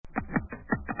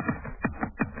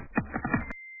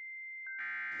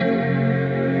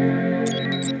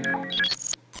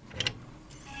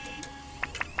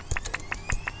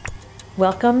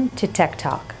Welcome to Tech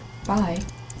Talk. Bye.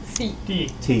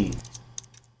 T.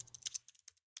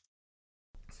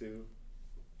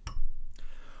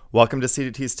 Welcome to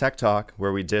CDT's Tech Talk,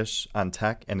 where we dish on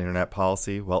tech and internet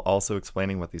policy while also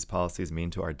explaining what these policies mean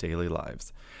to our daily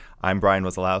lives. I'm Brian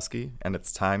Wazalowski, and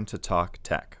it's time to talk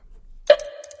tech.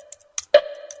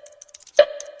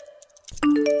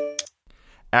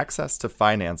 Access to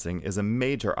financing is a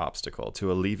major obstacle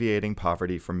to alleviating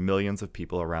poverty for millions of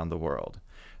people around the world.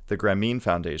 The Grameen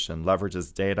Foundation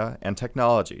leverages data and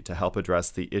technology to help address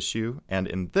the issue, and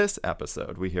in this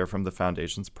episode, we hear from the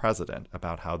foundation's president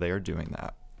about how they are doing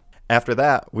that. After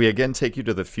that, we again take you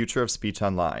to the future of speech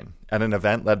online. At an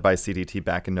event led by CDT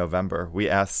back in November, we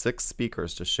asked 6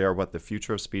 speakers to share what the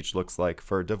future of speech looks like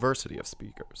for a diversity of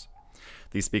speakers.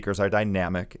 These speakers are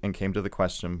dynamic and came to the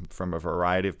question from a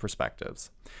variety of perspectives.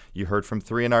 You heard from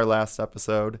 3 in our last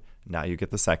episode. Now you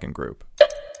get the second group.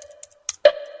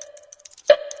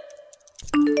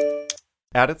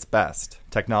 At its best,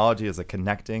 technology is a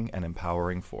connecting and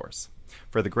empowering force.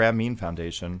 For the Grameen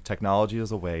Foundation, technology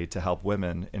is a way to help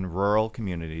women in rural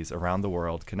communities around the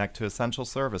world connect to essential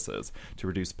services to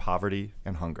reduce poverty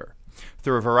and hunger.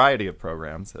 Through a variety of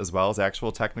programs, as well as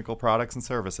actual technical products and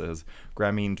services,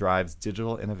 Grameen drives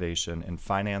digital innovation in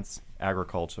finance,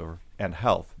 agriculture, and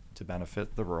health to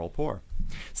benefit the rural poor.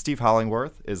 Steve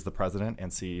Hollingworth is the president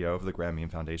and CEO of the Grameen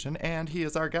Foundation, and he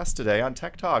is our guest today on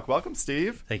Tech Talk. Welcome,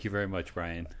 Steve. Thank you very much,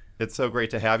 Brian. It's so great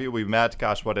to have you. We met,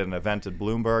 at an event at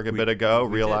Bloomberg a bit ago,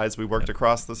 realized we worked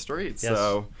across the street. Yes.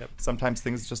 So sometimes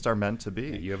things just are meant to be.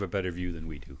 Yeah, you have a better view than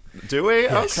we do. Do we?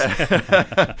 Yes.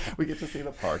 Okay. We get to see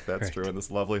the park. That's Right. true. And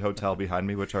this lovely hotel behind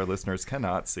me, which our listeners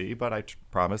cannot see, but I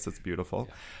promise it's beautiful.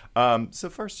 So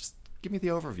first, just give me the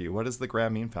overview. What is the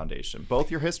Grameen Foundation?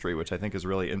 Both your history, which I think is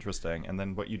really interesting, and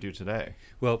then what you do today.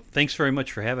 Well, thanks very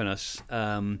much for having us.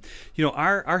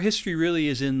 Our history really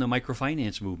is in the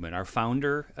microfinance movement. Our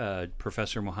founder,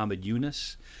 Professor Muhammad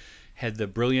Yunus, had the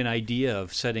brilliant idea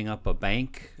of setting up a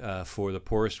bank for the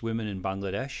poorest women in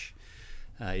Bangladesh.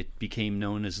 It became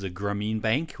known as the Grameen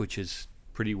Bank, which is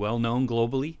pretty well known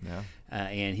globally. Yeah.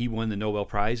 And he won the Nobel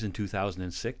Prize in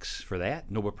 2006 for that,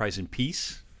 Nobel Prize in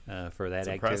Peace. For that That's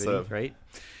activity, impressive. right?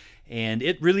 And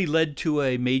it really led to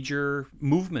a major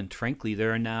movement, frankly.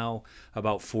 There are now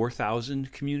about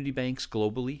 4,000 community banks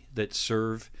globally that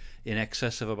serve in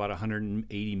excess of about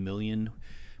 180 million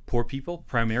poor people,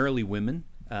 primarily women,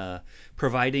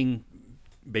 providing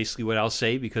basically what I'll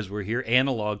say, because we're here,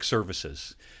 analog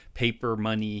services, paper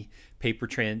money, paper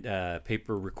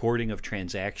recording of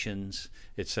transactions,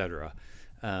 etc.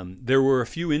 There were a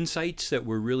few insights that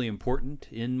were really important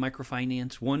in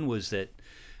microfinance. One was that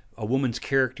a woman's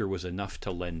character was enough to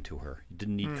lend to her. It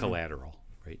didn't need collateral,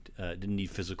 right? Didn't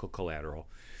need physical collateral.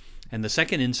 And the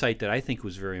second insight that I think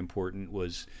was very important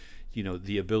was,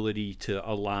 the ability to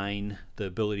align the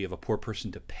ability of a poor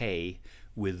person to pay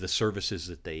with the services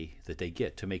that they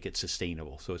get to make it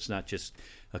sustainable. So it's not just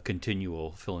a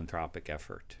continual philanthropic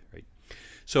effort, right?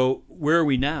 So where are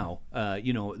we now?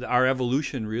 Our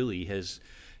evolution really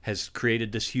has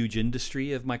created this huge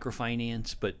industry of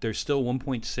microfinance, but there's still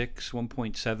 1.6,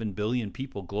 1.7 billion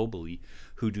people globally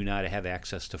who do not have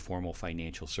access to formal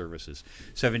financial services.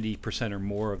 70% or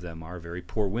more of them are very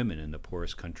poor women in the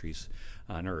poorest countries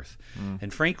on earth.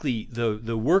 And frankly,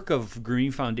 the work of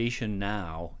Grameen Foundation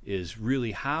now is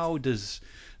really, how does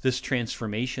this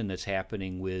transformation that's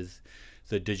happening with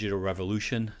the digital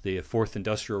revolution, the fourth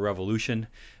industrial revolution,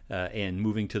 and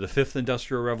moving to the fifth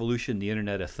industrial revolution, the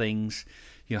Internet of Things,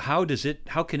 how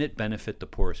can it benefit the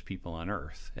poorest people on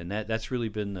earth? And that's really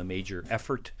been the major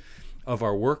effort of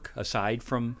our work, aside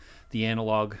from the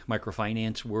analog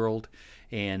microfinance world.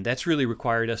 And that's really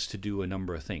required us to do a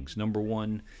number of things. Number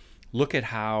one, look at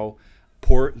how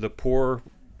the poor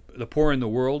in the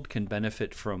world can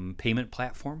benefit from payment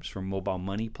platforms, from mobile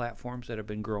money platforms that have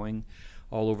been growing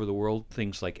all over the world,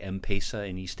 things like M-Pesa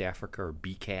in East Africa or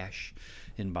bKash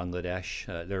in Bangladesh.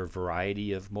 There are a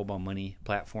variety of mobile money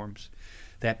platforms.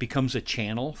 That becomes a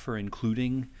channel for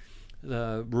including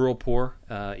the rural poor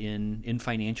in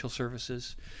financial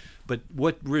services. But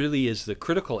what really is the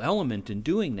critical element in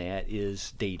doing that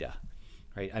is data,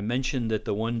 right? I mentioned that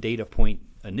the one data point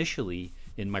initially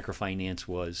in microfinance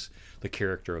was the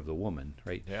character of the woman,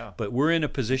 right? Yeah. But we're in a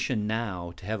position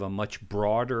now to have a much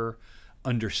broader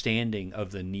understanding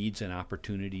of the needs and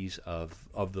opportunities of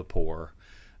the poor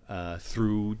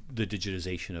through the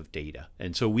digitization of data.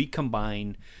 And so we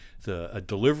combine a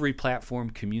delivery platform,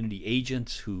 community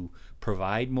agents who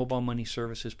provide mobile money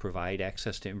services, provide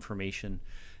access to information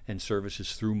and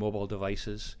services through mobile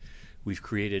devices. We've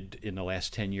created in the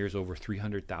last 10 years over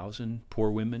 300,000 poor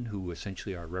women who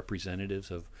essentially are representatives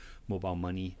of mobile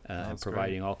money, and That's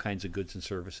providing great. all kinds of goods and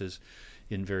services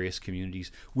in various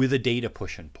communities with a data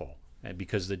push and pull.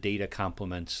 Because the data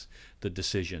complements the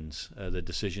decisions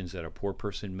that a poor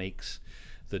person makes,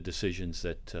 the decisions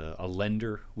that a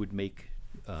lender would make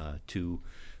to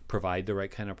provide the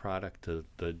right kind of product,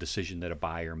 the decision that a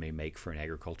buyer may make for an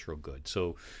agricultural good.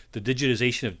 So the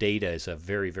digitization of data is a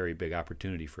very, very big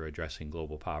opportunity for addressing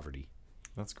global poverty.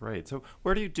 That's great. So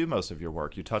where do you do most of your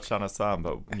work? You touched on some,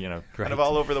 but kind Right. of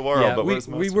all over the world. Yeah, but where's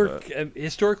most of it?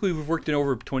 Historically, we've worked in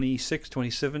over 26,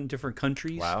 27 different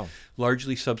countries. Wow.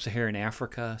 Largely sub-Saharan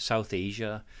Africa, South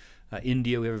Asia,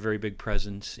 India. We have a very big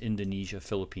presence. Indonesia,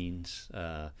 Philippines,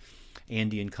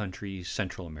 Andean countries,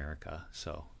 Central America.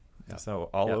 So. Yeah. So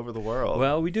all Yeah. over the world.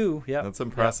 Well, we do. Yeah. That's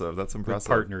impressive. That's With impressive.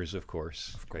 partners, of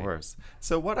course. Of course.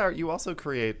 So you also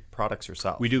create products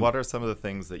yourself. We do. What are some of the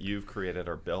things that you've created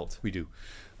or built? We do.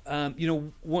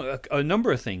 A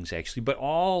number of things actually, but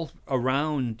all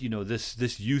around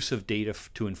this use of data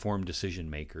to inform decision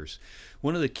makers.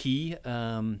 One of the key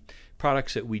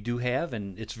products that we do have,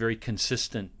 and it's very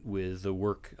consistent with the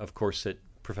work, of course, that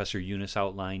Professor Yunus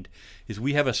outlined, is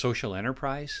we have a social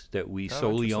enterprise that we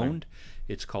solely interesting. owned.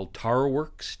 It's called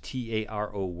TaroWorks,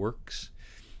 Taro Works,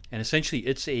 and essentially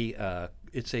it's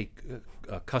a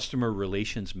customer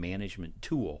relations management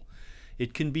tool.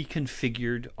 It can be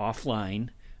configured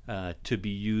offline to be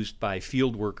used by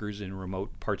field workers in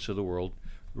remote parts of the world,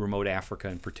 remote Africa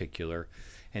in particular,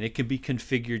 and it can be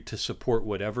configured to support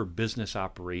whatever business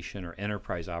operation or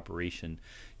enterprise operation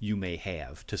you may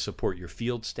have, to support your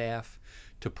field staff,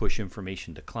 to push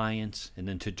information to clients, and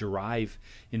then to derive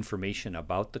information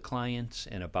about the clients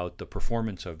and about the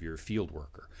performance of your field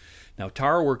worker. Now,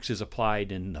 TaroWorks is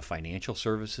applied in the financial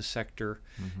services sector.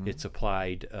 Mm-hmm. It's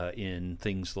applied in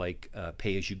things like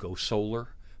pay-as-you-go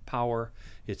solar power.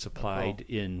 It's applied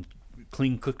in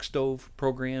clean cook stove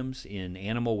programs, in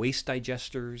animal waste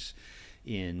digesters,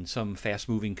 in some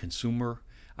fast-moving consumer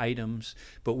items.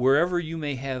 But wherever you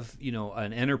may have,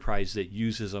 an enterprise that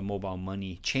uses a mobile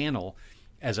money channel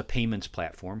as a payments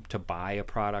platform to buy a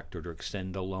product or to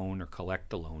extend a loan or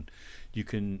collect a loan, you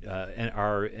can. And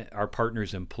our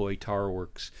partners employ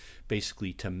TaroWorks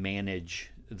basically to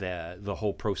manage the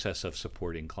whole process of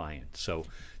supporting clients. So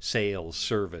sales,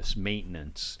 service,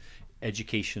 maintenance,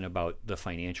 education about the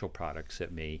financial products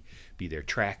that may be there,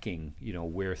 tracking,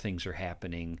 where things are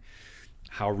happening,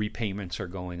 how repayments are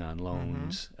going on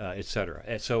loans, et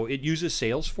cetera. So it uses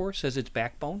Salesforce as its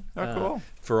backbone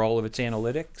for all of its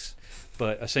analytics,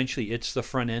 but essentially it's the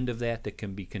front end of that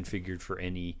can be configured for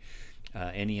any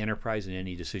enterprise and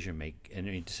any decision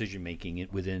making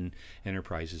within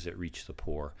enterprises that reach the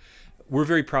poor. We're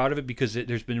very proud of it because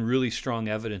there's been really strong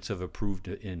evidence of improved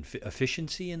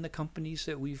efficiency in the companies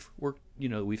that we've worked,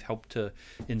 we've helped to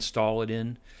install it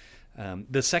in.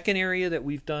 The second area that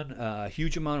we've done a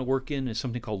huge amount of work in is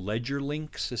something called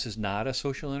LedgerLinks. This is not a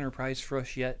social enterprise for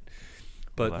us yet,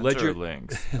 but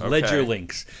LedgerLinks. Okay.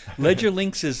 LedgerLinks.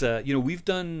 LedgerLinks is we've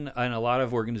done in a lot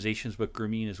of organizations, but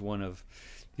Grameen is one of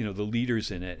the leaders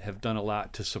in it. Have done a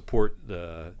lot to support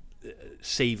the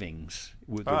savings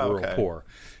with the rural poor.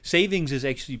 Savings is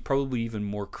actually probably even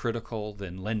more critical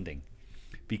than lending,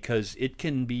 because it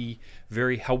can be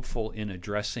very helpful in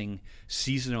addressing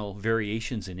seasonal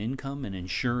variations in income and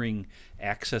ensuring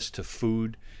access to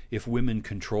food if women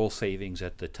control savings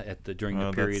during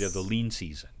the period of the lean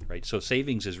season, right? So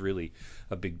savings is really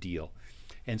a big deal.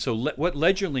 And so what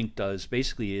LedgerLink does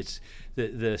basically is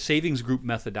the savings group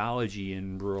methodology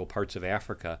in rural parts of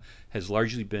Africa has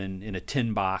largely been in a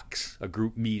tin box, a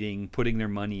group meeting, putting their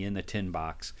money in the tin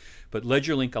box. But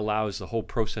LedgerLink allows the whole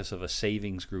process of a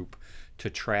savings group to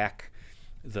track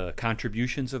the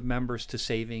contributions of members to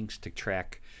savings, to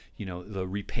track the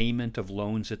repayment of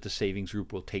loans that the savings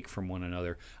group will take from one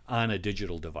another on a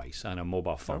digital device, on a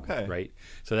mobile phone, right?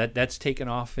 So that's taken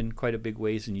off in quite a big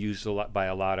ways and used by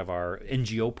a lot of our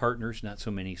NGO partners, not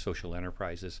so many social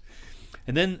enterprises.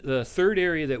 And then the third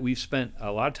area that we've spent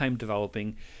a lot of time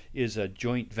developing is a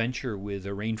joint venture with the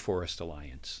Rainforest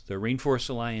Alliance. The Rainforest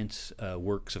Alliance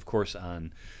works, of course,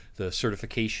 on the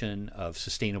certification of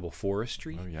sustainable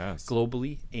forestry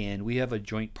globally, and we have a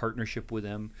joint partnership with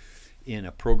them in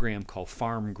a program called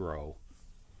FarmGrow.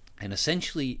 And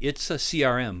essentially it's a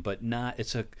CRM, but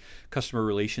it's a customer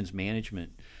relations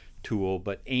management tool,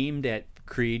 but aimed at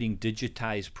creating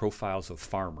digitized profiles of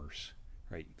farmers,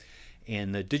 right?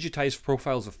 And the digitized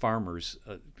profiles of farmers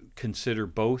consider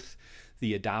both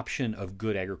the adoption of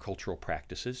good agricultural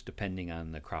practices, depending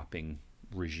on the cropping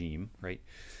regime, right?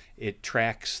 It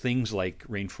tracks things like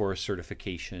rainforest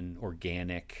certification,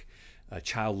 organic,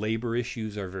 Child labor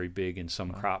issues are very big in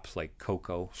some crops like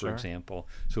cocoa, for Sure. example.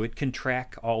 So it can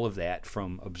track all of that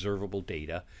from observable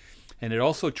data. And it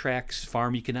also tracks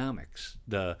farm economics,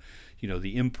 the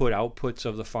input outputs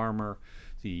of the farmer,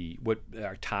 what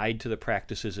are tied to the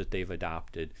practices that they've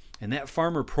adopted. And that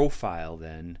farmer profile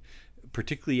then,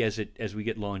 particularly as we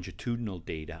get longitudinal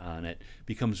data on it,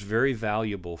 becomes very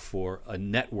valuable for a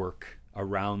network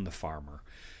around the farmer.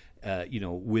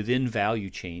 Within value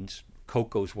chains,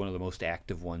 cocoa is one of the most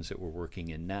active ones that we're working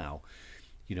in now.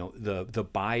 The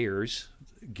buyers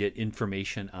get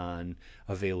information on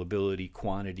availability,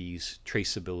 quantities,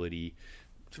 traceability,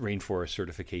 rainforest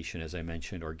certification, as I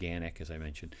mentioned, organic, as I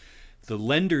mentioned. The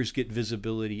lenders get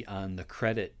visibility on the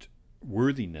credit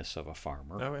worthiness of a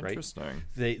farmer. Oh, right? interesting.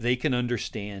 They can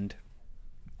understand,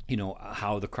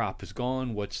 how the crop has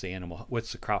gone, what's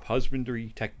the crop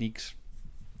husbandry techniques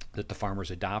that the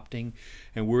farmer's adopting,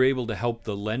 and we're able to help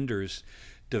the lenders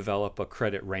develop a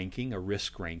credit ranking, a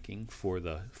risk ranking for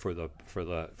the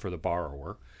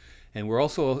borrower. And we're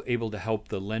also able to help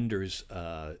the lenders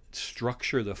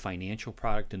structure the financial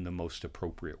product in the most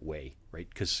appropriate way, right?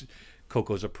 Because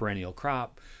cocoa is a perennial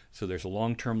crop, so there's a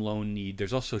long-term loan need.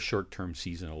 There's also short-term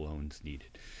seasonal loans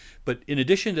needed. But in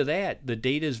addition to that, the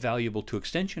data is valuable to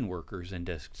extension workers and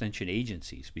to extension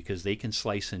agencies because they can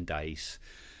slice and dice,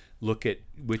 look at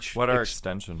which... What are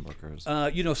extension workers?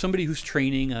 Somebody who's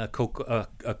training a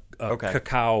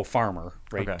cacao farmer,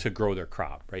 right, to grow their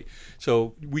crop, right?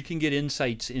 So we can get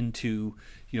insights into,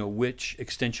 which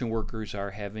extension workers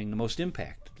are having the most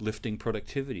impact, lifting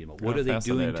productivity. What are they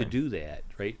doing to do that,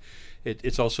 right?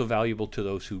 It's also valuable to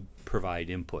those who provide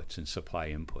inputs and supply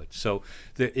inputs. So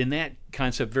in that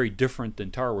concept, very different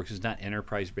than TaraWorks. It's not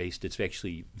enterprise-based. It's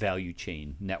actually value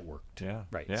chain networked. Yeah.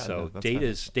 Right. Yeah, so data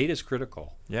is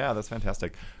critical. Yeah, that's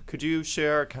fantastic. Could you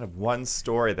share kind of one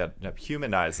story that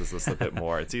humanizes this a bit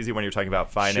more? It's easy when you're talking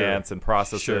about finance and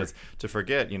processes to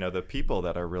forget, the people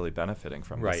that are really benefiting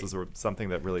from this. Is there something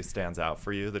that really stands out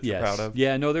for you that you're proud of?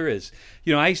 Yeah, no, there is.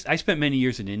 I spent many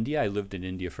years in India. I lived in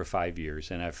India for 5 years,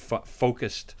 and I've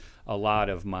focused a lot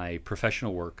of my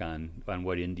professional work on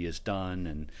what India's done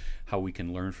and how we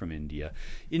can learn from India.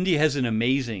 India has an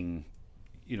amazing,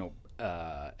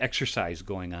 exercise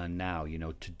going on now,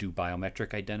 to do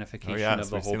biometric identification of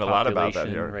the whole population, seen a lot about that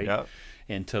here. Right? Yep.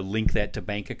 And to link that to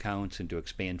bank accounts and to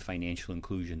expand financial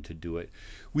inclusion to do it.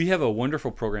 We have a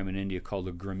wonderful program in India called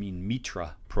the Grameen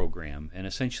Mitra program, and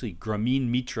essentially Grameen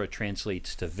Mitra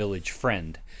translates to village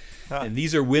friend. And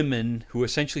these are women who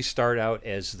essentially start out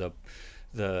as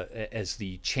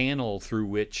the channel through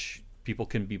which people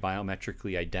can be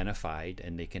biometrically identified,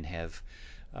 and they can have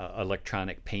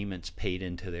electronic payments paid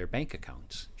into their bank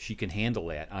accounts. She can handle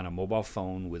that on a mobile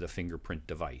phone with a fingerprint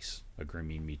device, a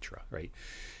Grameen Mitra, right?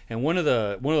 And one of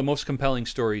the most compelling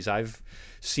stories I've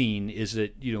seen is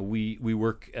that we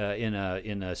work in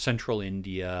a central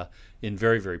India in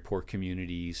very, very poor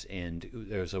communities, and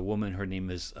there's a woman, her name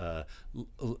is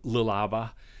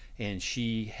Lilaba, and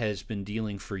she has been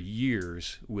dealing for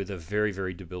years with a very,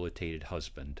 very debilitated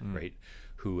husband, right,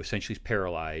 who essentially is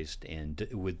paralyzed and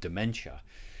with dementia.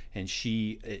 And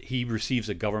he receives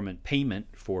a government payment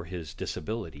for his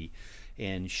disability,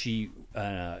 and she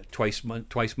twice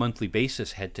monthly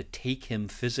basis had to take him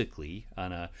physically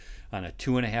on a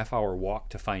 2.5 hour walk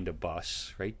to find a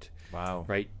bus, right? Wow.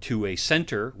 Right, to a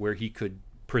center where he could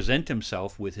present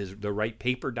himself with the right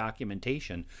paper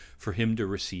documentation for him to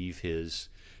receive his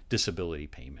disability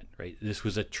payment, right? This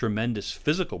was a tremendous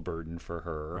physical burden for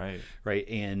her, right?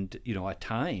 And a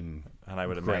time, and I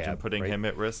would imagine putting him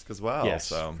at risk as well. Yes,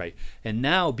 so. Right. And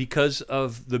now, because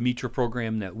of the Mitra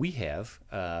program that we have,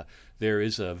 there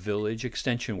is a village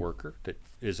extension worker that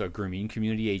is a Grameen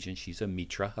community agent. She's a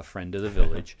Mitra, a friend of the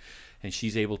village, and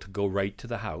she's able to go right to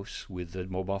the house with the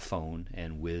mobile phone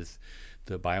and with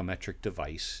the biometric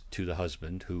device to the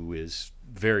husband, who is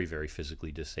very, very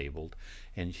physically disabled,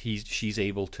 and she's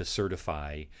able to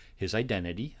certify his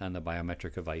identity on the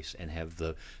biometric device and have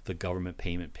the government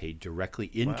payment paid directly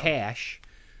in cash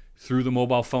through the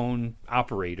mobile phone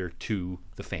operator to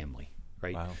the family.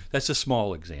 Right. Wow. That's a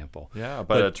small example. Yeah,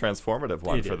 but a transformative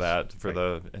one for right.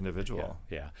 the individual.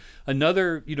 Yeah.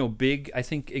 Another, big, I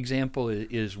think, example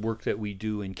is work that we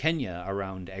do in Kenya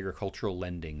around agricultural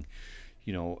lending.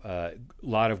 A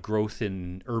lot of growth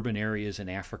in urban areas in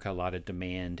Africa, a lot of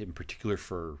demand, in particular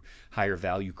for higher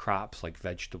value crops like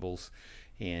vegetables.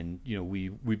 And,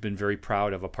 we've been very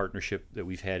proud of a partnership that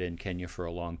we've had in Kenya for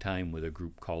a long time with a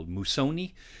group called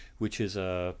Musoni, which is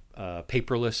a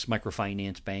paperless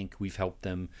microfinance bank. We've helped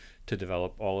them to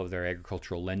develop all of their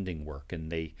agricultural lending work.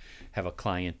 And they have a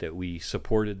client that we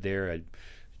supported there, a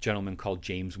gentleman called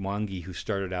James Wangi, who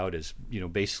started out as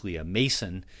basically a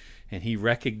mason, and he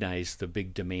recognized the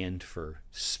big demand for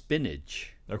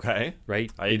spinach. Okay.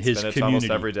 Right. I in eat his spinach community.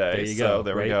 almost every day. There you so go.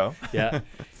 there right? we go. Yeah.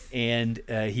 And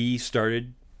he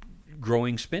started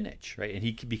growing spinach, right? And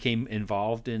he became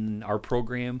involved in our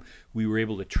program. We were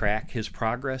able to track his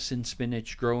progress in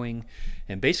spinach growing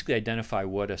and basically identify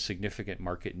what a significant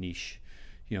market niche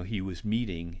he was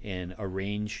meeting, and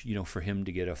arrange for him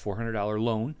to get a $400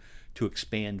 loan to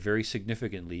expand very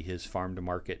significantly his farm to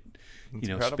market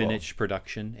spinach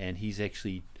production. And he's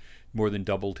actually more than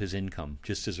doubled his income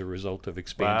just as a result of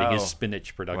expanding his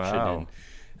spinach production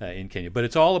in Kenya. But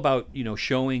it's all about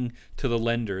showing to the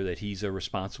lender that he's a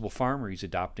responsible farmer, he's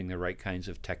adopting the right kinds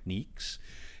of techniques,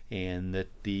 and that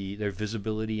their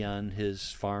visibility on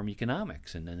his farm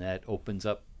economics, and then that opens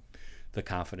up the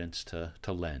confidence to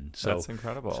lend. So that's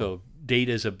incredible. So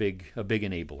data is a big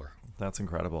enabler. That's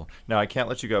incredible. Now, I can't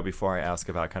let you go before I ask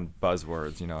about kind of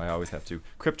buzzwords. I always have to.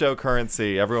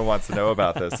 Cryptocurrency, everyone wants to know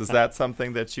about this. Is that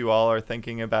something that you all are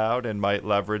thinking about and might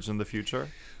leverage in the future?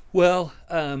 Well,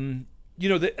 I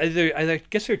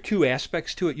guess there are two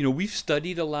aspects to it. We've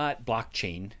studied a lot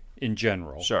blockchain in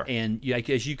general. Sure. And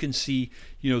as you can see,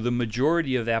 the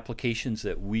majority of applications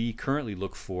that we currently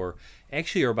look for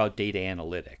actually are about data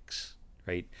analytics,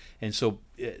 right? And so,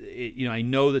 I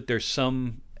know that there's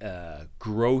some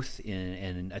growth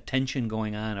and attention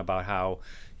going on about how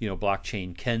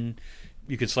blockchain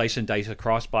you could slice and dice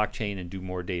across blockchain and do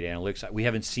more data analytics. We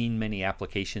haven't seen many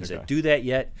applications that do that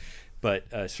yet, but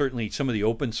certainly some of the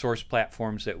open source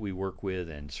platforms that we work with,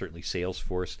 and certainly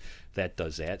Salesforce, that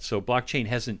does that. So blockchain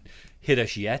hasn't hit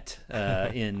us yet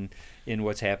in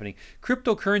what's happening.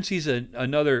 Cryptocurrency is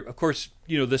another, of course,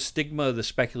 the stigma, the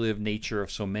speculative nature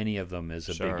of so many of them is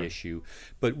a big issue.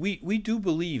 But we do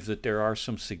believe that there are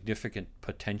some significant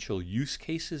potential use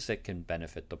cases that can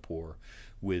benefit the poor,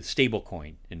 with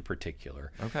stablecoin in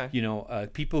particular. Okay.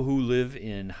 People who live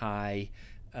in high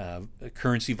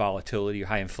currency volatility or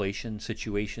high inflation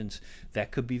situations,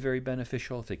 that could be very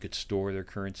beneficial if they could store their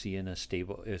currency in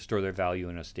store their value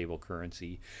in a stable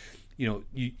currency.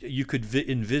 You could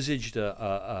envisage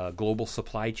a global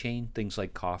supply chain, things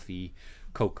like coffee,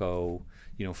 cocoa,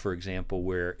 for example,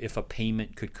 where if a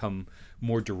payment could come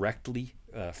more directly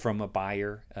from a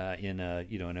buyer in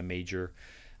a major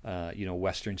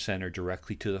Western center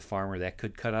directly to the farmer, that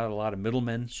could cut out a lot of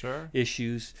middlemen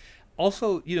issues.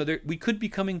 Also, we could be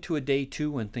coming to a day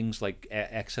too when things like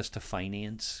access to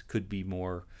finance could be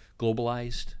more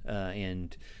globalized,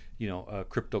 and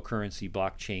cryptocurrency,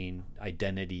 blockchain,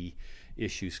 identity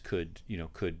issues could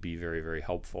be very, very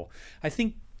helpful. I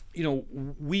think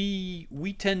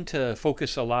we tend to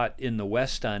focus a lot in the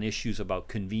West on issues about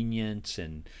convenience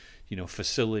and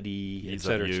facility, ease et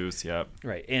cetera. of use, yep.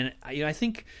 Right, and I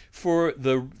think for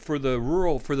the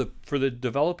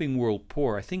developing world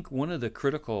poor, I think one of the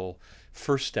critical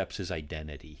first steps is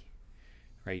identity.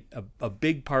 Right, a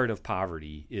big part of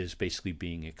poverty is basically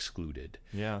being excluded.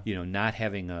 Yeah. Not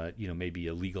having maybe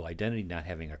a legal identity, not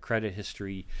having a credit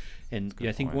history, and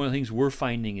I think point. one of the things we're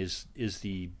finding is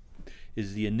the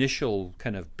initial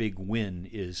kind of big win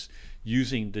is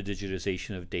using the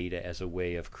digitization of data as a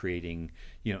way of creating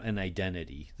an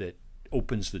identity that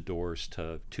opens the doors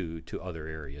to other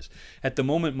areas. At the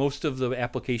moment, most of the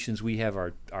applications we have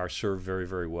are served very,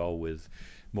 very well with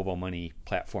mobile money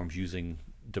platforms using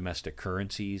domestic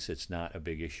currencies. It's not a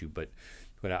big issue, but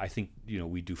I think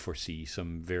we do foresee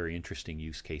some very interesting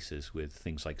use cases with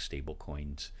things like stable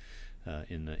coins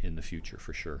in the future,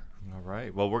 for sure. All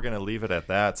right. Well, we're going to leave it at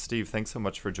that. Steve, thanks so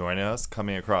much for joining us,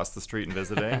 coming across the street and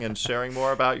visiting, and sharing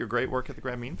more about your great work at the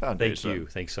Grameen Foundation. Thank you.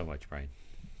 Thanks so much, Brian.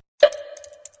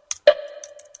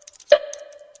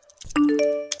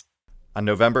 On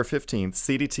November 15th,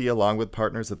 CDT, along with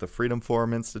partners at the Freedom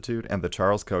Forum Institute and the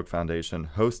Charles Koch Foundation,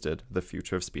 hosted the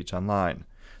Future of Speech Online.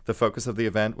 The focus of the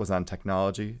event was on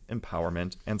technology,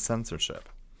 empowerment, and censorship.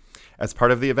 As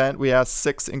part of the event, we asked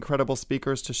 6 incredible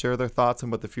speakers to share their thoughts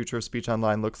on what the future of speech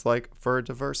online looks like for a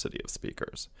diversity of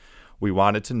speakers. We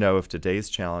wanted to know if today's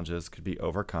challenges could be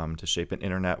overcome to shape an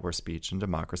internet where speech and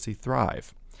democracy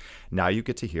thrive. Now you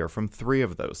get to hear from 3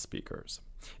 of those speakers.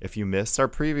 If you missed our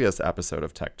previous episode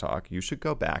of Tech Talk, you should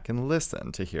go back and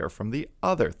listen to hear from the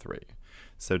other 3.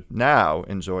 So now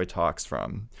enjoy talks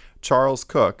from Charles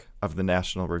Koch of the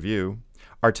National Review,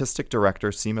 Artistic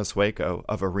Director Seema Swayko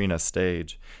of Arena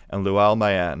Stage, and Lual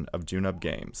Mayen of Junub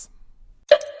Games.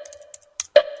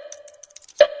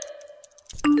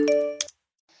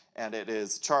 And it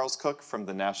is Charles Koch from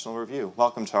the National Review.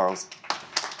 Welcome, Charles.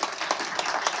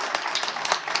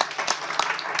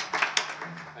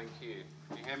 Thank you.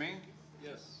 Can you hear me?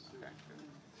 Yes. Okay,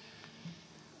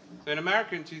 good. So in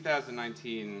America in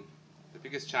 2019, the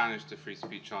biggest challenge to free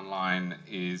speech online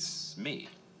is me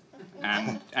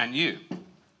and you.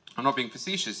 I'm not being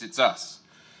facetious, it's us.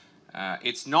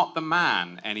 It's not the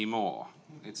man anymore.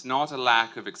 It's not a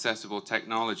lack of accessible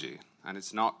technology, and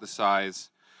it's not the size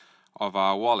of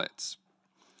our wallets.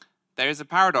 There is a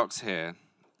paradox here.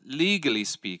 Legally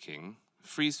speaking,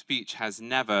 free speech has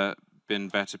never been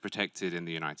better protected in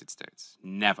the United States.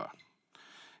 Never.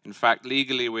 In fact,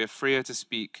 legally, we're freer to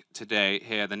speak today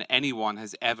here than anyone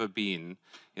has ever been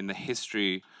in the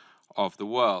history of the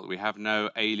world. We have no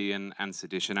Alien and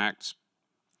Sedition Acts,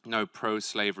 no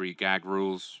pro-slavery gag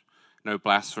rules, no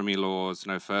blasphemy laws,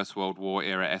 no First World War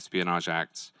era espionage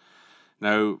acts,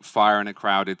 no fire in a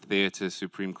crowded theater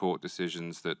Supreme Court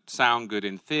decisions that sound good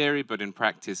in theory, but in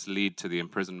practice lead to the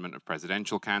imprisonment of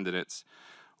presidential candidates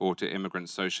or to immigrant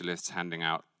socialists handing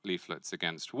out leaflets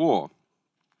against war.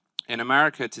 In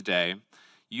America today,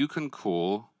 you can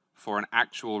call for an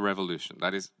actual revolution.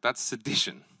 That's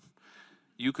sedition.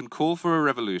 You can call for a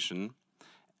revolution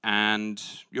and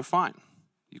you're fine.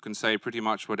 You can say pretty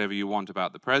much whatever you want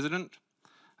about the president,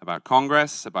 about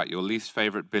Congress, about your least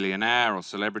favorite billionaire or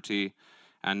celebrity,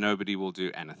 and nobody will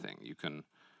do anything. You can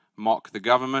mock the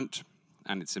government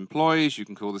and its employees. You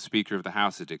can call the Speaker of the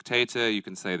House a dictator. You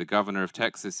can say the governor of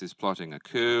Texas is plotting a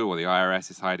coup, or the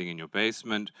IRS is hiding in your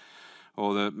basement,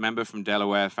 or the member from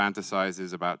Delaware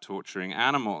fantasizes about torturing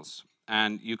animals.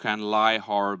 And you can lie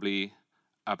horribly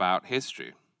about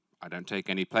history. I don't take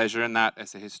any pleasure in that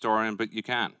as a historian, but you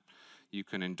can. You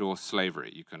can endorse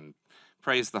slavery. You can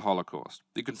praise the Holocaust.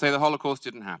 You can say the Holocaust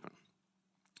didn't happen.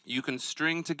 You can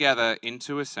string together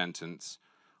into a sentence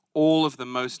all of the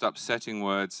most upsetting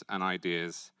words and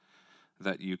ideas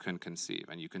that you can conceive.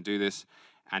 And you can do this,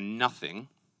 and nothing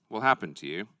will happen to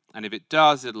you. And if it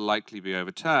does, it'll likely be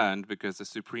overturned because the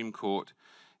Supreme Court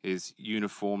is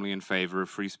uniformly in favor of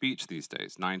free speech these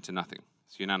days, 9-0.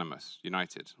 It's unanimous,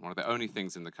 united. One of the only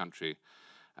things in the country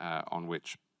on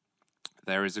which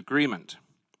there is agreement.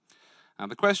 Now,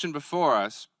 the question before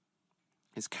us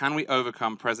is, can we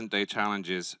overcome present-day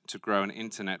challenges to grow an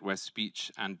internet where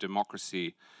speech and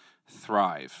democracy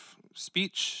thrive?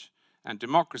 Speech and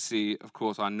democracy, of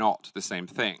course, are not the same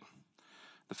thing.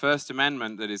 The First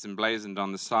Amendment that is emblazoned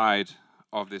on the side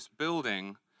of this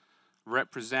building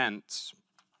represents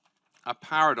a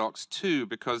paradox too,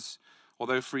 because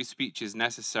although free speech is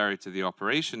necessary to the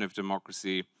operation of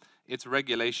democracy, its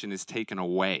regulation is taken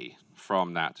away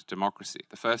from that democracy.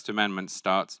 The First Amendment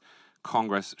starts,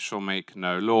 Congress shall make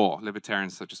no law.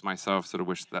 Libertarians such as myself sort of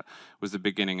wish that was the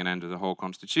beginning and end of the whole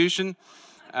Constitution.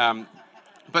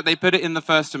 But they put it in the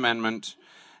First Amendment,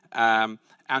 and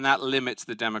that limits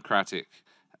the democratic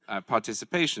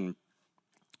participation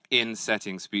in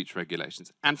setting speech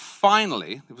regulations. And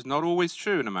finally, it was not always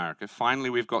true in America, finally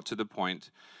we've got to the point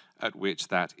at which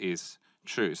that is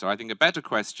true. So I think a better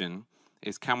question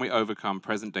is, can we overcome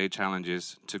present-day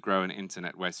challenges to grow an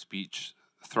internet where speech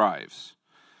thrives?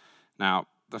 Now,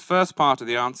 the first part of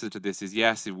the answer to this is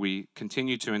yes, if we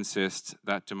continue to insist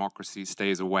that democracy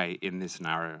stays away in this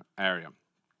narrow area.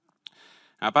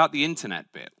 Now, about the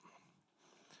internet bit,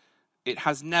 it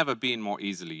has never been more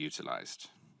easily utilized.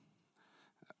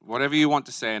 Whatever you want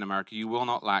to say in America, you will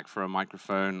not lack for a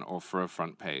microphone or for a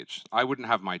front page. I wouldn't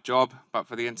have my job, but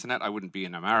for the internet, I wouldn't be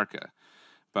in America,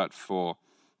 but for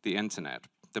the internet.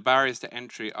 The barriers to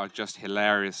entry are just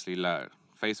hilariously low.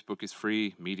 Facebook is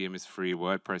free, Medium is free,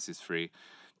 WordPress is free.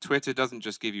 Twitter doesn't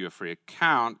just give you a free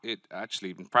account, it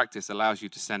actually, in practice, allows you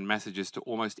to send messages to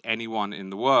almost anyone in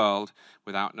the world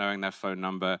without knowing their phone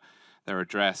number, their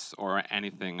address, or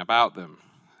anything about them.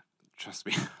 Trust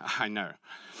me, I know.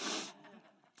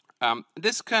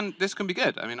 This can be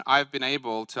good. I mean, I've been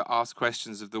able to ask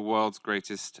questions of the world's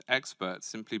greatest experts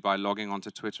simply by logging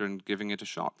onto Twitter and giving it a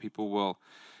shot. People will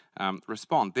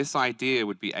respond. This idea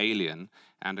would be alien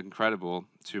and incredible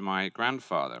to my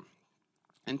grandfather.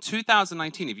 In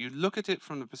 2019, if you look at it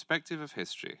from the perspective of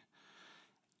history,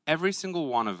 every single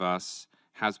one of us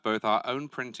has both our own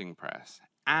printing press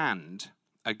and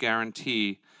a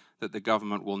guarantee that the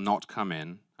government will not come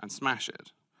in and smash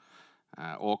it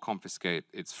or confiscate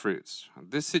its fruits.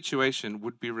 This situation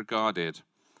would be regarded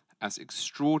as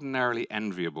extraordinarily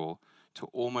enviable to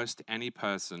almost any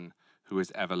person who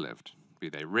has ever lived, be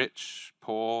they rich,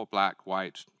 poor, black,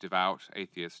 white, devout,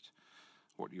 atheist,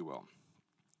 what you will.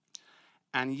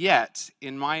 And yet,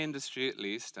 in my industry at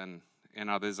least, and in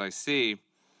others I see,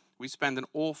 we spend an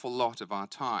awful lot of our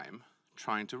time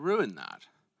trying to ruin that,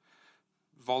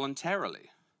 voluntarily.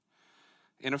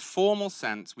 In a formal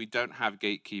sense, we don't have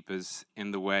gatekeepers in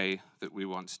the way that we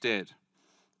once did,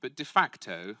 but de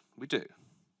facto, we do.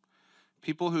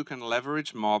 People who can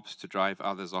leverage mobs to drive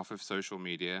others off of social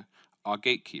media are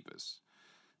gatekeepers.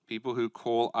 People who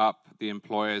call up the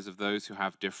employers of those who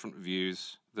have different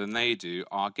views than they do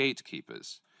are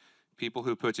gatekeepers. People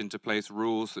who put into place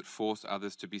rules that force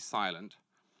others to be silent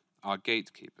are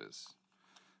gatekeepers.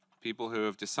 People who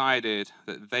have decided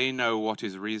that they know what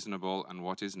is reasonable and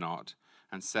what is not,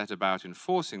 and set about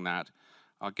enforcing that,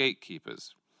 are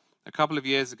gatekeepers. A couple of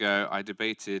years ago, I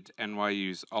debated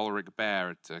NYU's Ulrich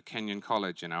Baer at Kenyon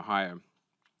College in Ohio.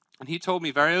 And he told me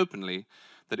very openly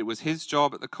that it was his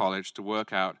job at the college to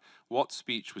work out what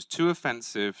speech was too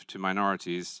offensive to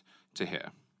minorities to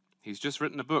hear. He's just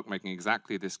written a book making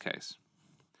exactly this case.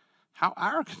 How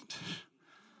arrogant.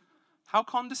 How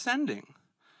condescending.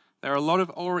 There are a lot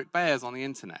of Ulrich Baers on the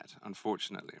internet,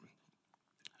 unfortunately.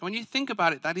 And when you think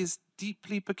about it, that is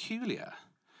deeply peculiar.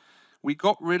 We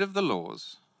got rid of the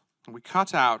laws, and we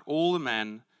cut out all the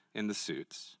men in the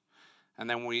suits, and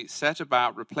then we set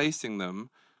about replacing them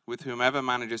with whomever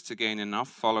manages to gain enough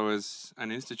followers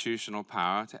and institutional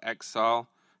power to exile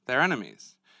their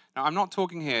enemies. Now, I'm not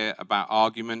talking here about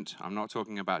argument, I'm not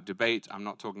talking about debate, I'm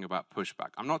not talking about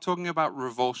pushback. I'm not talking about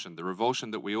revulsion, the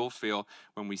revulsion that we all feel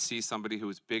when we see somebody who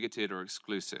is bigoted or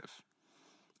exclusive.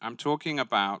 I'm talking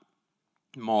about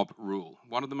mob rule,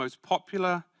 one of the most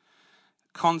popular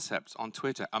concepts on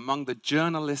Twitter among the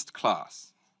journalist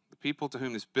class, the people to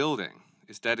whom this building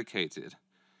is dedicated,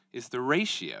 is the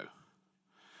ratio.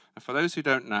 And for those who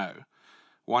don't know,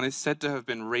 one is said to have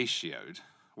been ratioed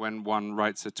when one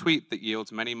writes a tweet that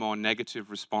yields many more negative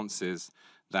responses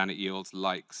than it yields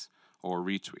likes or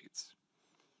retweets.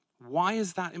 Why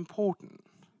is that important?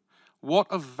 What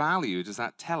of value does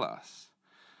that tell us?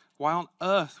 Why on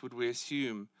earth would we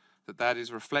assume that that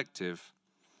is reflective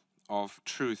of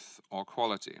truth or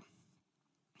quality?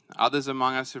 Others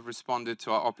among us have responded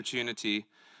to our opportunity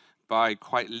by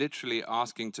quite literally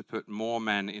asking to put more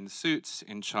men in suits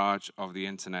in charge of the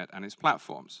internet and its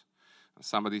platforms.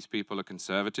 Some of these people are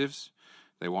conservatives.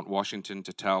 They want Washington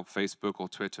to tell Facebook or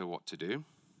Twitter what to do.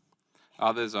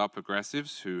 Others are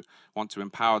progressives who want to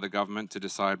empower the government to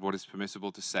decide what is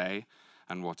permissible to say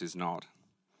and what is not.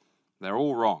 They're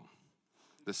all wrong.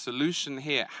 The solution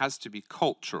here has to be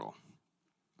cultural.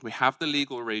 We have the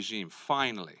legal regime,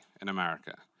 finally, in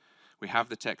America. We have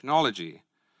the technology.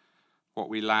 What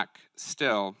we lack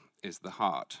still is the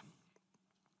heart.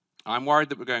 I'm worried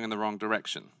that we're going in the wrong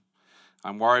direction.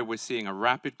 I'm worried we're seeing a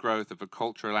rapid growth of a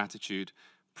cultural attitude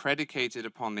predicated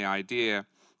upon the idea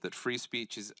that free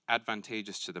speech is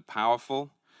advantageous to the powerful,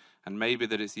 and maybe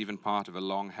that it's even part of a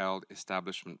long-held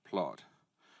establishment plot.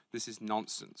 This is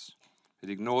nonsense. It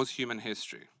ignores human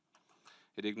history.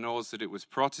 It ignores that it was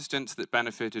Protestants that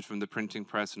benefited from the printing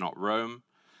press, not Rome.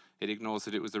 It ignores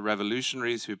that it was the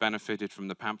revolutionaries who benefited from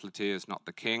the pamphleteers, not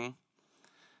the king.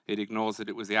 It ignores that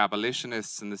it was the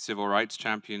abolitionists and the civil rights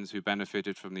champions who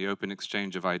benefited from the open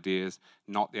exchange of ideas,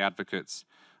 not the advocates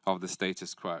of the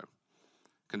status quo.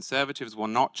 Conservatives will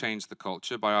not change the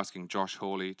culture by asking Josh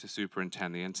Hawley to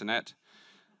superintend the internet.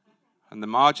 And the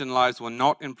marginalized will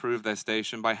not improve their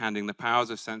station by handing the powers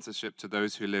of censorship to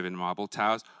those who live in marble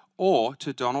towers or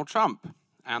to Donald Trump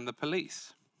and the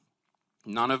police.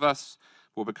 None of us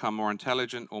will become more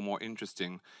intelligent or more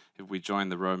interesting if we join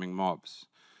the roaming mobs.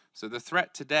 So the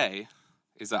threat today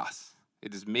is us.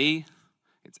 It is me.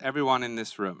 It's everyone in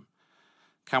this room.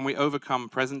 Can we overcome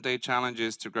present-day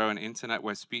challenges to grow an internet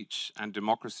where speech and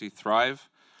democracy thrive?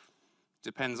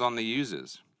 Depends on the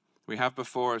users. We have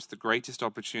before us the greatest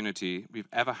opportunity we've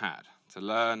ever had to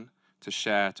learn, to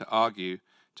share, to argue,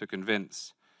 to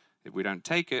convince. If we don't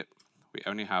take it, we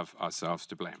only have ourselves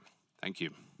to blame. Thank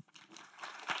you.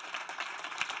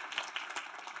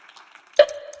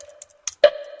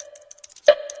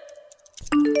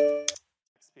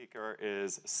 Speaker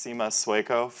is Seema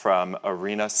Swayko from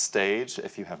Arena Stage.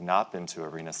 If you have not been to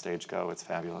Arena Stage, go. It's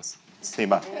fabulous.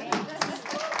 Seema.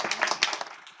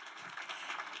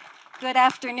 Good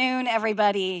afternoon,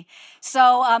 everybody.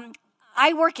 So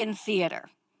I work in theater,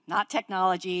 not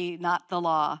technology, not the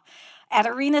law. At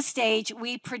Arena Stage,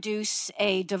 we produce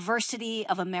a diversity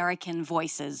of American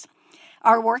voices.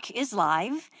 Our work is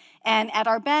live, and at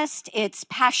our best, it's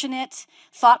passionate,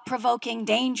 thought-provoking,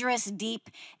 dangerous, deep,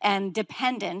 and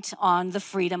dependent on the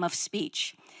freedom of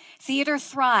speech. Theater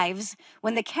thrives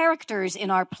when the characters in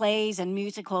our plays and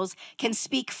musicals can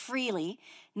speak freely,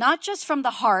 not just from the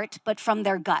heart, but from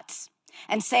their guts,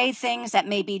 and say things that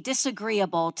may be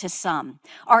disagreeable to some.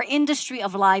 Our industry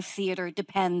of live theater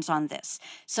depends on this.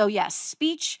 So yes,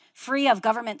 speech free of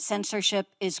government censorship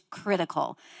is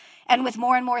critical. And with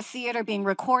more and more theater being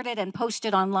recorded and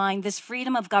posted online, this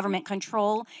freedom of government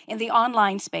control in the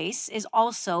online space is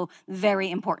also very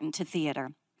important to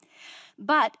theater.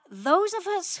 But those of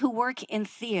us who work in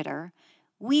theater,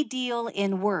 we deal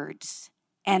in words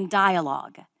and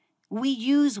dialogue. We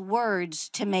use words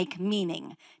to make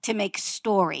meaning, to make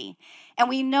story. And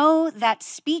we know that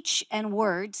speech and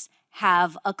words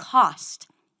have a cost.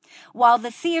 While the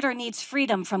theater needs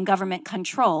freedom from government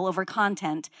control over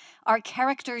content, our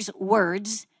characters'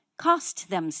 words cost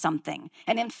them something.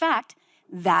 And in fact,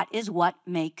 that is what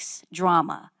makes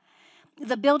drama.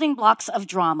 The building blocks of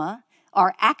drama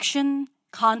are action,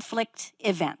 conflict,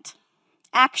 event.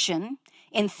 Action,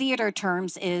 in theater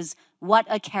terms, is what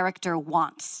a character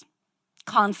wants.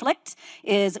 Conflict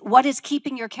is what is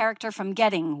keeping your character from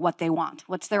getting what they want.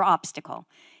 What's their obstacle?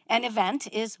 An event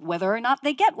is whether or not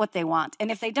they get what they want. And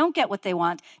if they don't get what they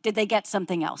want, did they get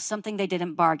something else, something they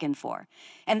didn't bargain for?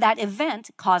 And that event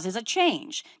causes a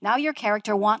change. Now your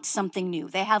character wants something new.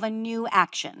 They have a new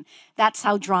action. That's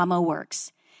how drama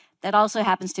works. That also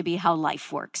happens to be how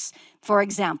life works. For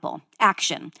example,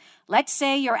 action. Let's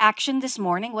say your action this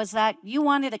morning was that you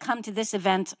wanted to come to this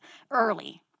event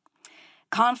early.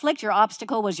 Conflict, your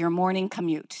obstacle was your morning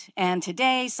commute. And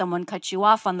today, someone cut you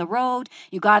off on the road,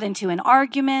 you got into an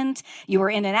argument, you were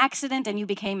in an accident, and you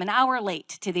became an hour late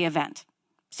to the event.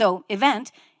 So,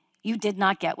 event, you did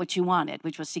not get what you wanted,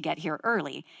 which was to get here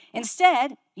early.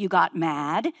 Instead, you got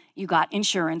mad, you got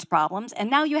insurance problems, and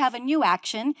now you have a new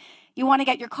action. You want to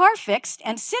get your car fixed,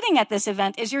 and sitting at this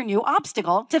event is your new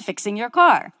obstacle to fixing your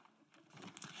car.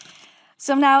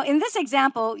 So now, in this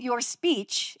example, your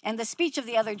speech and the speech of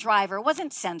the other driver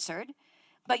wasn't censored,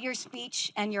 but your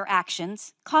speech and your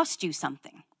actions cost you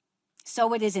something.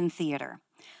 So it is in theater.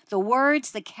 The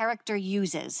words the character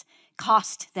uses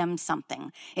cost them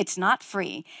something. It's not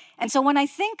free. And so when I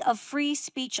think of free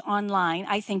speech online,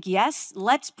 I think, yes,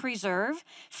 let's preserve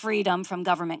freedom from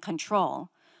government control,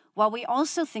 while we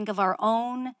also think of our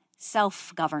own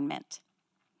self-government.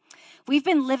 We've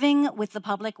been living with the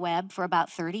public web for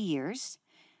about 30 years.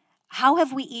 How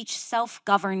have we each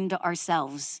self-governed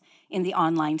ourselves in the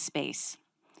online space?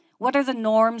 What are the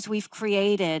norms we've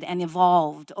created and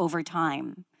evolved over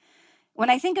time? When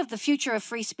I think of the future of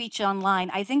free speech online,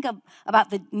 I think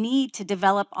about the need to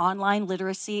develop online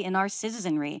literacy in our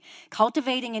citizenry,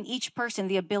 cultivating in each person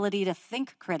the ability to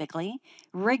think critically,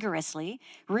 rigorously,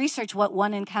 research what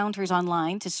one encounters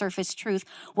online to surface truth,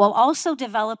 while also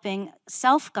developing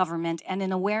self-government and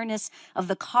an awareness of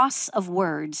the costs of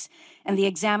words and the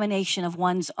examination of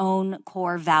one's own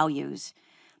core values.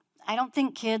 I don't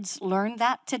think kids learn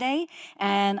that today,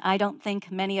 and I don't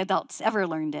think many adults ever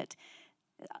learned it.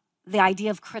 The idea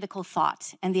of critical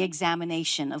thought and the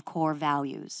examination of core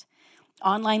values.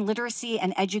 Online literacy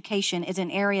and education is an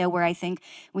area where I think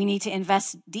we need to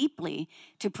invest deeply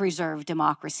to preserve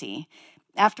democracy.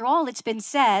 After all, it's been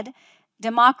said,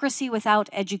 democracy without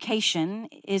education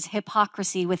is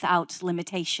hypocrisy without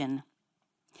limitation.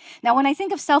 Now, when I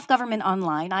think of self-government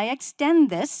online, I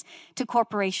extend this to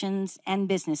corporations and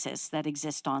businesses that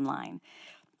exist online.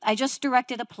 I just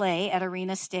directed a play at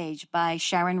Arena Stage by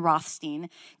Sharon Rothstein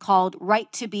called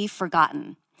Right to Be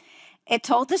Forgotten. It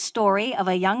told the story of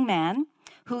a young man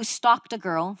who stalked a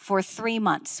girl for 3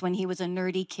 months when he was a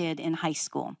nerdy kid in high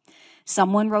school.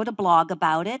 Someone wrote a blog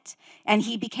about it, and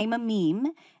he became a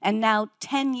meme. And now,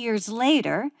 10 years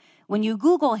later, when you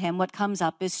Google him, what comes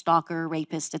up is stalker,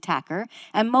 rapist, attacker,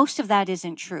 and most of that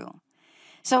isn't true.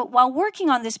 So while working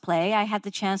on this play, I had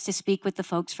the chance to speak with the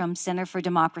folks from Center for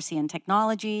Democracy and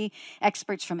Technology,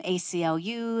 experts from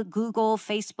ACLU, Google,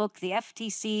 Facebook, the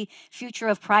FTC, Future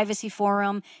of Privacy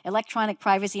Forum, Electronic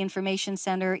Privacy Information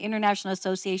Center, International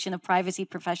Association of Privacy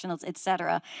Professionals,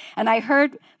 etc. And I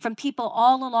heard from people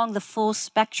all along the full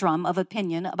spectrum of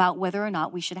opinion about whether or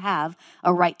not we should have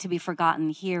a right to be forgotten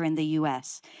here in the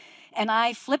US. And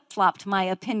I flip-flopped my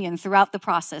opinion throughout the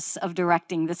process of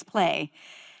directing this play.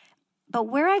 But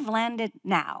where I've landed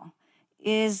now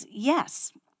is,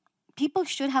 yes, people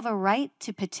should have a right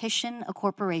to petition a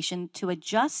corporation to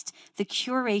adjust the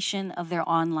curation of their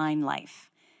online life.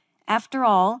 After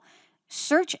all,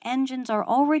 search engines are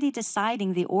already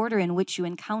deciding the order in which you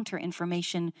encounter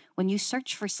information when you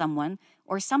search for someone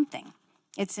or something.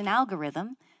 It's an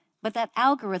algorithm, but that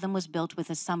algorithm was built with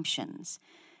assumptions.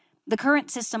 The current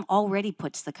system already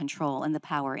puts the control and the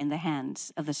power in the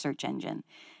hands of the search engine.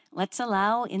 Let's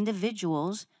allow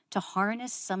individuals to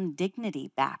harness some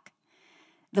dignity back.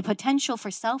 The potential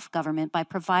for self-government by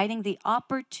providing the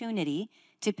opportunity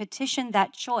to petition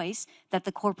that choice that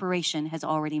the corporation has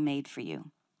already made for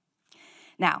you.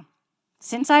 Now,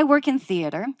 since I work in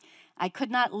theater, I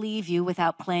could not leave you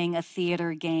without playing a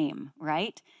theater game,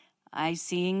 right? I'm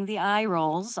seeing the eye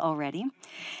rolls already.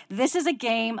 This is a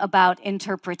game about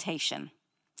interpretation.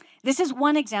 This is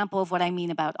one example of what I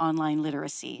mean about online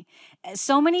literacy.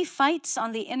 So many fights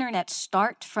on the internet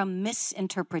start from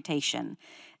misinterpretation.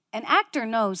 An actor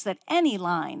knows that any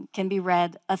line can be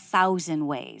read 1,000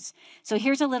 ways. So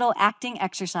here's a little acting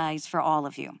exercise for all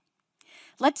of you.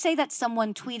 Let's say that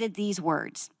someone tweeted these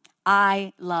words,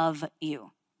 "I love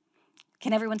you."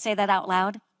 Can everyone say that out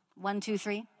loud? 1, 2,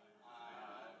 3.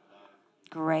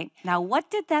 Great. Now,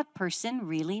 what did that person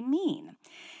really mean?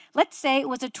 Let's say it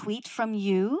was a tweet from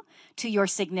you to your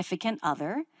significant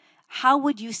other. How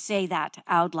would you say that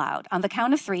out loud? On the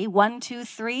count of 3, 1, 2,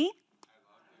 3.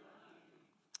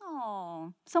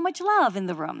 Oh, so much love in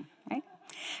the room, right?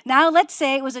 Now, let's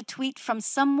say it was a tweet from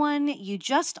someone you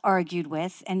just argued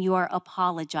with and you are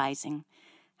apologizing.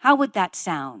 How would that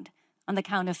sound? On the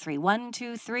count of 3, 1,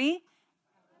 2, 3.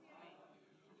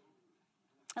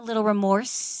 A little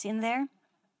remorse in there.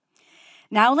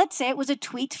 Now, let's say it was a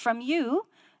tweet from you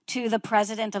to the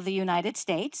President of the United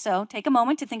States. So take a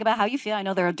moment to think about how you feel. I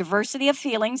know there are a diversity of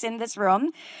feelings in this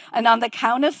room. And on the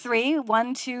count of 3,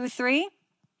 1, 2, 3.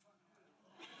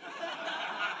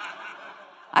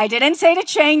 I didn't say to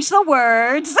change the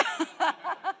words.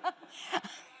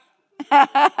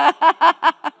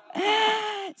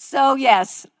 So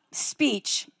yes,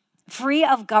 speech, free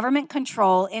of government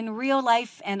control in real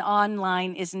life and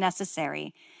online is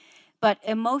necessary, but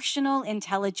emotional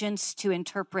intelligence to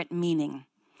interpret meaning,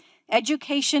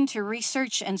 education to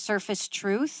research and surface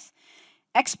truth,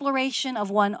 exploration of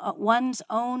one's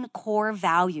own core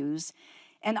values,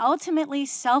 and ultimately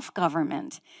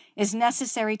self-government is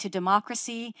necessary to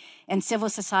democracy and civil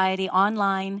society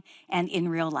online and in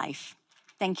real life.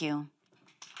 Thank you.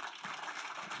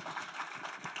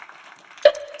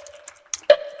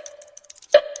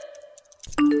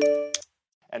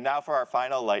 And now for our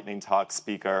final lightning talk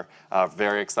speaker.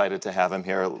 Very excited to have him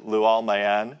here, Lual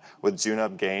Mayan with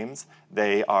Junub Games.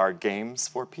 They are games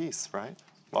for peace, right?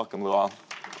 Welcome, Lual.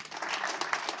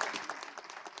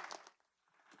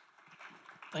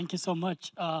 Thank you so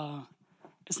much.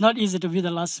 It's not easy to be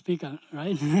the last speaker,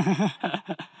 right?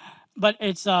 But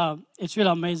it's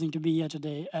really amazing to be here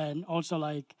today and also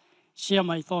like share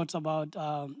my thoughts about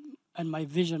and my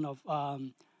vision of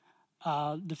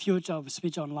the future of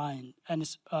speech online, and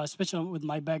especially with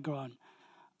my background.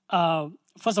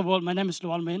 First of all, my name is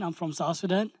Lual Mayan. I'm from South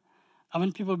Sudan. How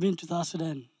many people been to South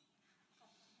Sudan?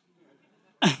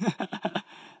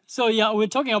 So yeah, we're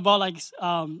talking about like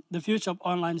the future of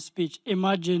online speech.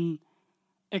 Imagine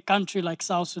a country like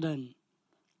South Sudan.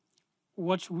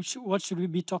 What should we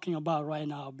be talking about right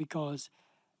now? Because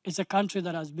it's a country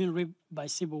that has been ripped by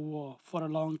civil war for a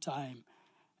long time,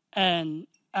 and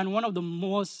one of the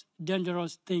most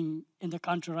dangerous thing in the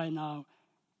country right now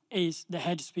is the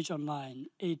hate speech online.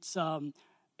 It's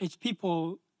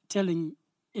people telling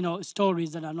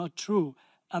stories that are not true,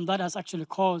 and that has actually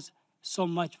caused so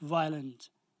much violence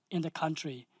in the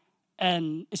country.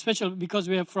 And especially because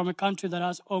we are from a country that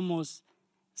has almost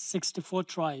 64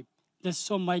 tribes. There's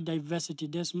so much diversity.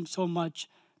 There's so much,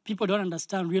 people don't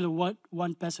understand really what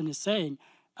one person is saying.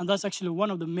 And that's actually one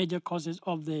of the major causes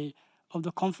of the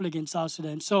conflict in South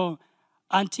Sudan. So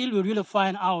until we really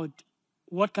find out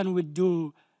what can we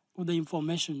do with the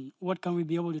information, what can we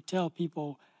be able to tell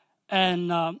people.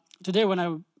 And today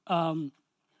when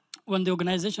the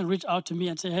organization reached out to me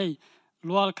and said, hey,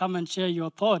 Lual, come and share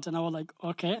your thoughts. And I was like,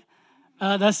 okay.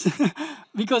 That's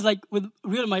because like with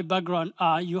real my background,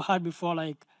 you heard before,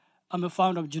 like I'm a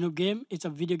founder of Junub Game. It's a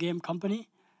video game company.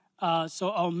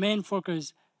 So our main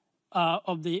focus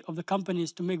of the company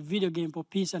is to make video game for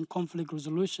peace and conflict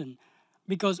resolution.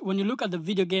 Because when you look at the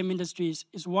video game industry,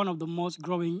 it's one of the most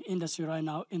growing industry right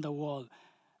now in the world.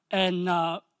 And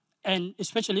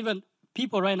especially even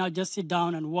people right now just sit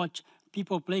down and watch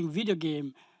people playing video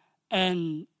game.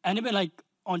 And even like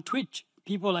on Twitch,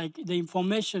 people like the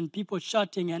information, people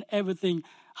chatting and everything.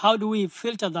 How do we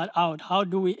filter that out?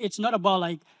 It's not about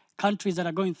like countries that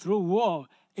are going through war.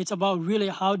 It's about really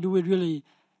how do we really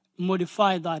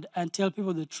modify that and tell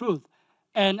people the truth.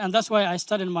 And that's why I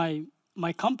started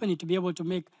my company to be able to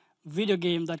make video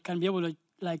game that can be able to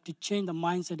like to change the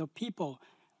mindset of people.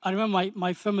 I remember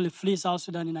my family flee South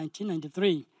Sudan in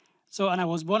 1993. So, and I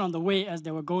was born on the way as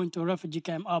they were going to a refugee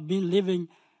camp. I've been living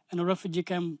in a refugee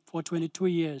camp for 22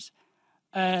 years.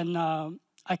 And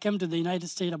I came to the United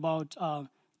States about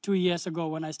 2 years ago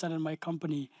when I started my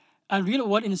company. And really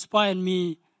what inspired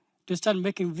me to start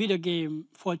making video game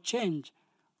for change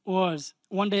was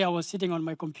one day I was sitting on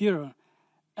my computer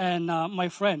and my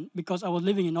friend, because I was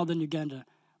living in northern Uganda,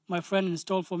 my friend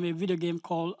installed for me a video game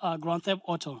called Grand Theft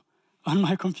Auto on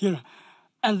my computer.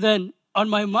 And then on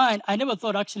my mind, I never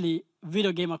thought actually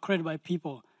video game are created by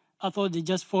people. I thought they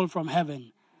just fall from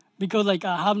heaven. because like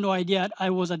I have no idea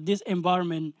I was at this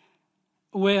environment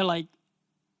where like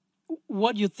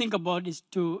what you think about is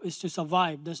to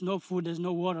survive. There's no food, there's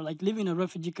no water. Like living in a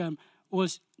refugee camp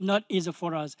was not easy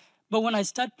for us. But when I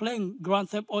started playing Grand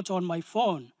Theft Auto on my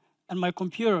phone and my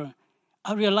computer,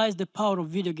 I realized the power of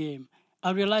video game.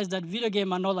 I realized that video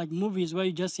game are not like movies where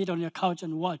you just sit on your couch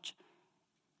and watch.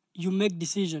 You make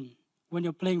decision when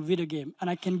you're playing video game. And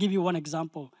I can give you one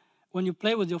example. When you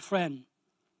play with your friend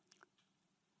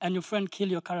and your friend kill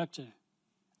your character,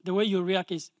 the way you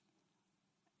react is,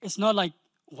 it's not like,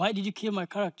 why did you kill my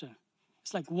character?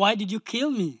 It's like, why did you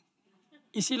kill me?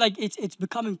 You see, like it's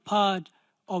becoming part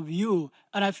of you.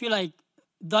 And I feel like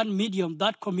that medium,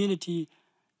 that community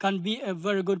can be a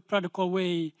very good practical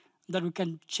way that we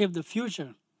can shape the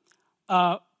future.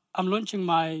 I'm launching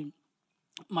my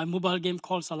mobile game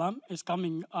called Salam. It's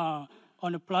coming on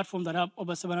a platform that have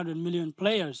over 700 million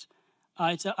players.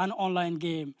 It's an online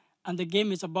game. And the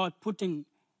game is about putting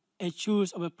a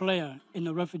shoes of a player in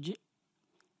a refugee.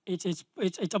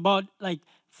 It's about like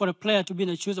for a player to be in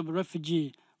the shoes of a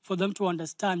refugee, for them to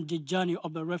understand the journey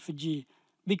of a refugee.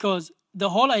 Because the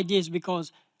whole idea is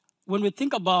because when we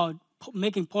think about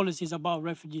making policies about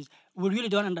refugees, we really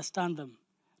don't understand them.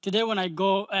 Today when I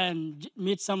go and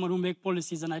meet someone who make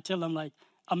policies and I tell them like,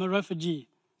 I'm a refugee.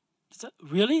 It's like,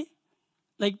 really?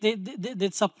 Like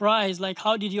they're surprised, like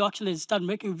how did you actually start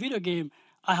making video game?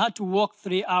 I had to walk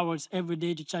 3 hours every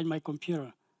day to charge my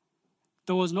computer.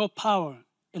 There was no power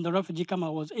in the refugee camp I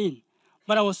was in.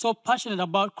 But I was so passionate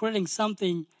about creating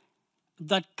something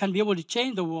that can be able to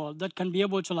change the world, that can be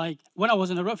able to like, when I was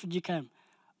in a refugee camp,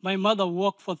 my mother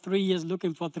worked for 3 years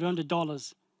looking for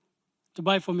 $300 to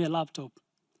buy for me a laptop.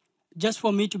 Just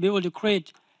for me to be able to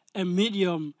create a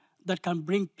medium that can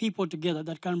bring people together,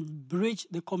 that can bridge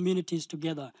the communities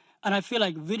together. And I feel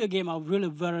like video games are really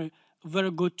very, very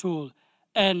good tool.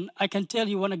 And I can tell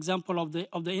you one example of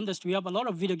the industry. We have a lot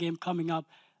of video game coming up.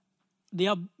 There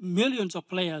are millions of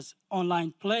players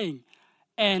online playing.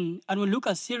 And when we look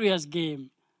at serious game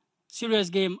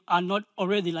are not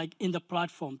already like in the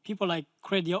platform. People like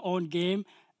create their own game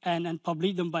and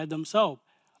publish them by themselves.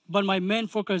 But my main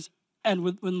focus and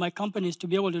with my company is to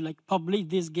be able to like publish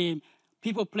this game.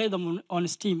 People play them on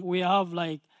Steam. We have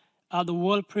like the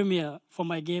world premiere for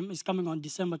my game is coming on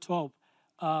December 12th.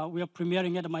 We are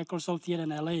premiering at the Microsoft Theater in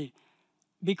LA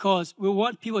because we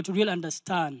want people to really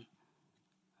understand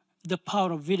the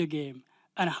power of video game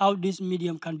and how this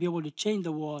medium can be able to change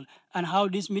the world and how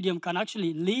this medium can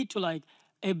actually lead to like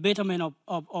a betterment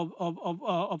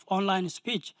of online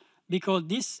speech, because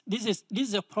this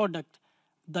is a product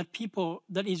that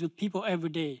is with people every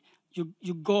day.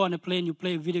 You go on a plane, you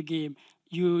play a video game.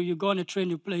 You go on a train,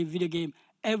 you play a video game.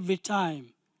 Every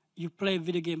time you play a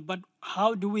video game. But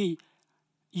how do we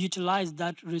utilize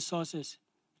that resources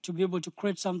to be able to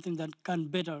create something that can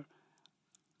better?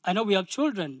 I know we have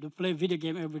children who play video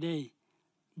game every day,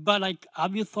 but like,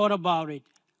 have you thought about it?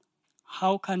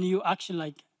 How can you actually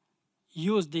like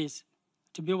use this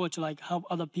to be able to like help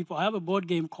other people? I have a board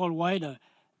game called Wider.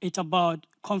 It's about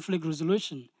conflict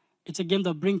resolution. It's a game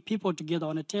that brings people together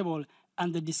on a table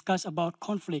and they discuss about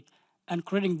conflict and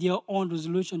creating their own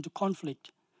resolution to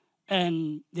conflict.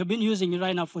 And they've been using it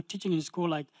right now for teaching in school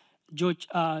like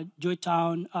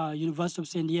Georgetown, University of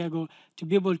San Diego, to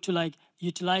be able to like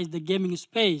utilize the gaming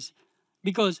space,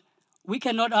 because we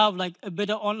cannot have like a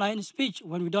better online speech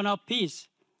when we don't have peace,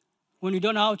 when we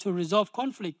don't know how to resolve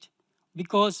conflict,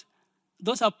 because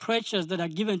those are pressures that are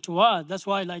given to us. That's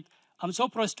why like I'm so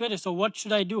frustrated. So what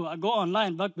should I do? I go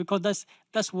online, but because that's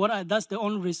the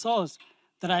only resource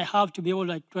that I have to be able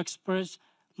like to express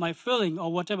my feeling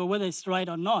or whatever, whether it's right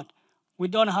or not. We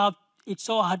don't have. It's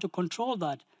so hard to control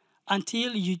that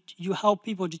until you help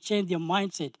people to change their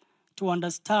mindset, to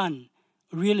understand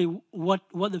really what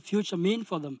the future means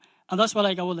for them. And that's why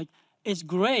like I was like, it's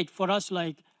great for us to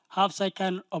like have some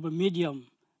kind of a medium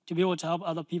to be able to help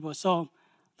other people. So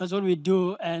that's what we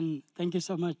do, and thank you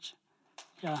so much.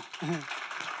 Yeah. Yeah.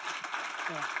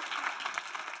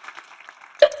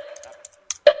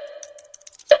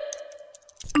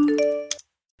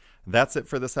 That's it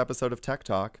for this episode of Tech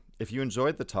Talk. If you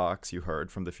enjoyed the talks you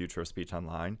heard from the Future of Speech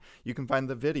Online, you can find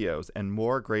the videos and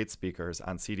more great speakers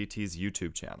on CDT's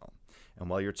YouTube channel. And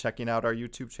while you're checking out our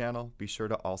YouTube channel, be sure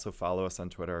to also follow us on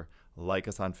Twitter, like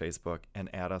us on Facebook, and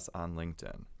add us on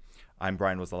LinkedIn. I'm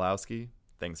Brian Wazalowski.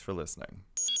 Thanks for listening.